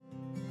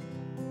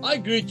I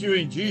greet you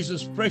in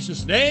Jesus'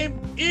 precious name.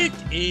 It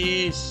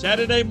is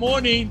Saturday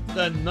morning,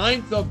 the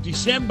 9th of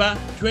December,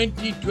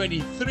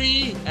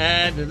 2023,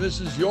 and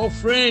this is your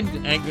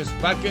friend, Angus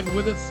Buchan,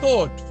 with a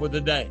thought for the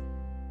day.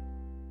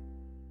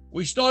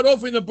 We start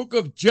off in the book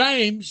of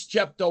James,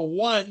 chapter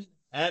 1,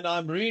 and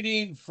I'm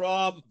reading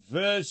from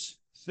verse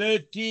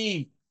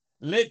 13.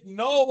 Let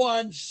no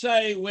one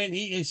say when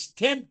he is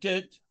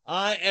tempted,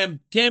 I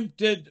am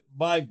tempted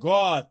by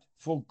God.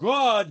 For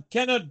God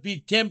cannot be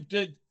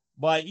tempted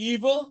by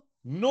evil,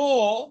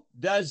 nor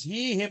does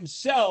he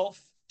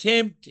himself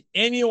tempt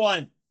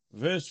anyone.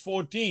 Verse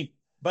 14.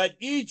 But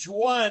each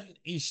one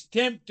is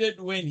tempted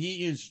when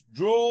he is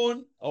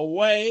drawn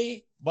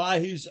away by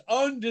his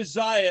own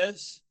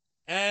desires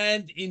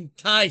and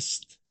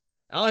enticed.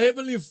 Our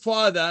Heavenly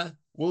Father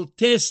will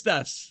test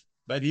us,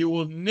 but he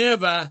will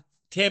never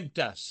tempt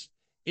us.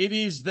 It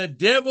is the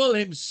devil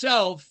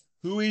himself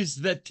who is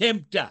the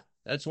tempter.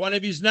 That's one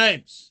of his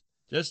names.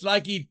 Just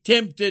like he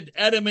tempted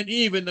Adam and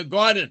Eve in the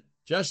garden.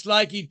 Just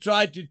like he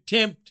tried to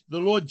tempt the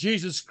Lord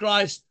Jesus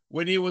Christ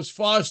when he was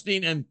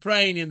fasting and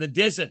praying in the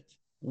desert.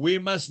 We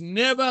must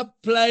never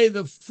play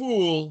the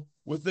fool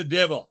with the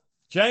devil.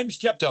 James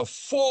chapter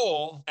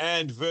 4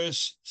 and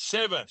verse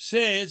 7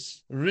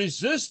 says,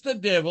 resist the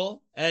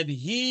devil and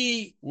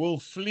he will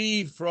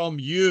flee from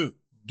you.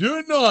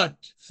 Do not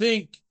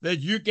think that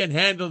you can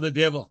handle the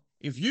devil.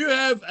 If you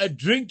have a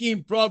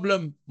drinking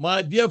problem,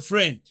 my dear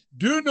friend,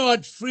 do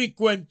not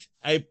frequent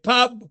a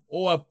pub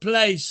or a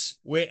place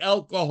where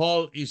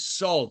alcohol is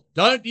sold.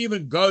 Don't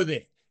even go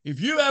there. If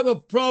you have a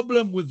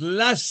problem with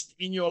lust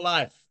in your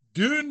life,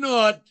 do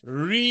not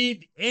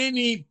read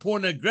any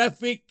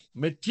pornographic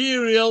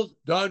material.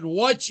 Don't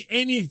watch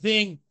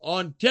anything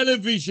on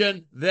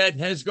television that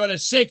has got a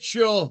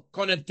sexual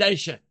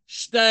connotation.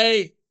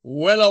 Stay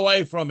well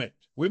away from it.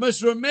 We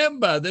must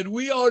remember that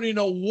we are in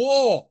a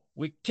war.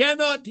 We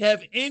cannot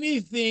have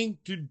anything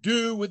to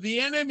do with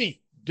the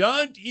enemy.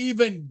 Don't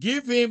even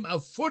give him a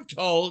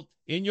foothold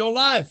in your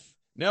life.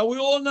 Now, we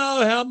all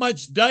know how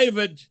much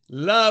David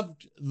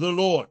loved the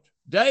Lord.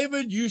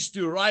 David used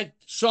to write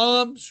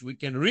psalms. We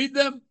can read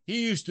them.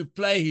 He used to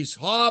play his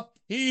harp.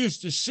 He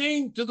used to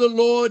sing to the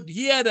Lord.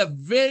 He had a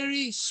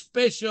very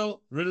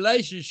special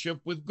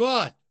relationship with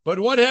God. But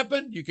what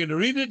happened? You can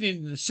read it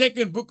in the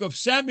second book of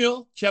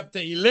Samuel, chapter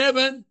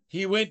 11.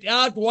 He went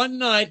out one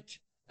night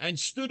and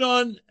stood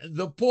on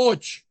the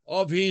porch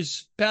of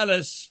his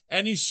palace,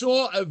 and he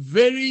saw a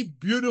very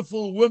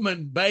beautiful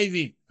woman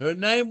bathing. Her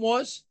name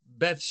was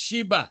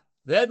Bathsheba.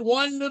 That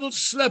one little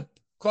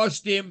slip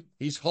cost him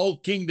his whole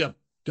kingdom.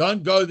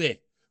 Don't go there.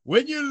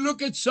 When you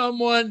look at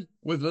someone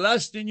with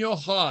lust in your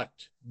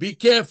heart, be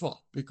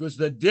careful, because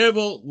the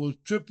devil will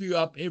trip you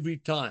up every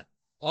time.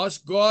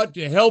 Ask God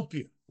to help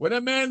you. When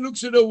a man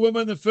looks at a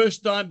woman the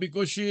first time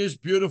because she is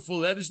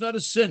beautiful, that is not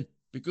a sin,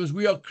 because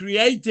we are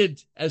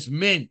created as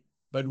men.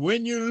 But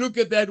when you look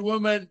at that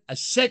woman a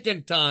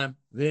second time,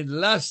 then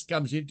lust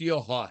comes into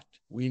your heart.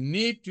 We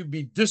need to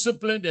be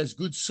disciplined as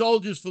good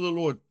soldiers for the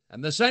Lord.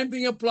 And the same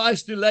thing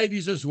applies to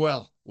ladies as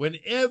well.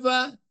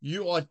 Whenever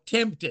you are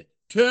tempted,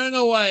 turn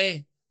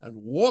away and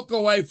walk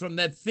away from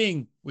that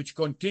thing which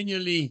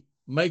continually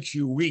makes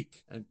you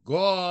weak. And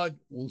God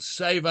will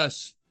save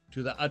us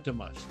to the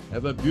uttermost.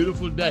 Have a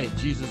beautiful day.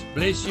 Jesus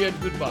bless you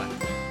and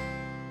goodbye.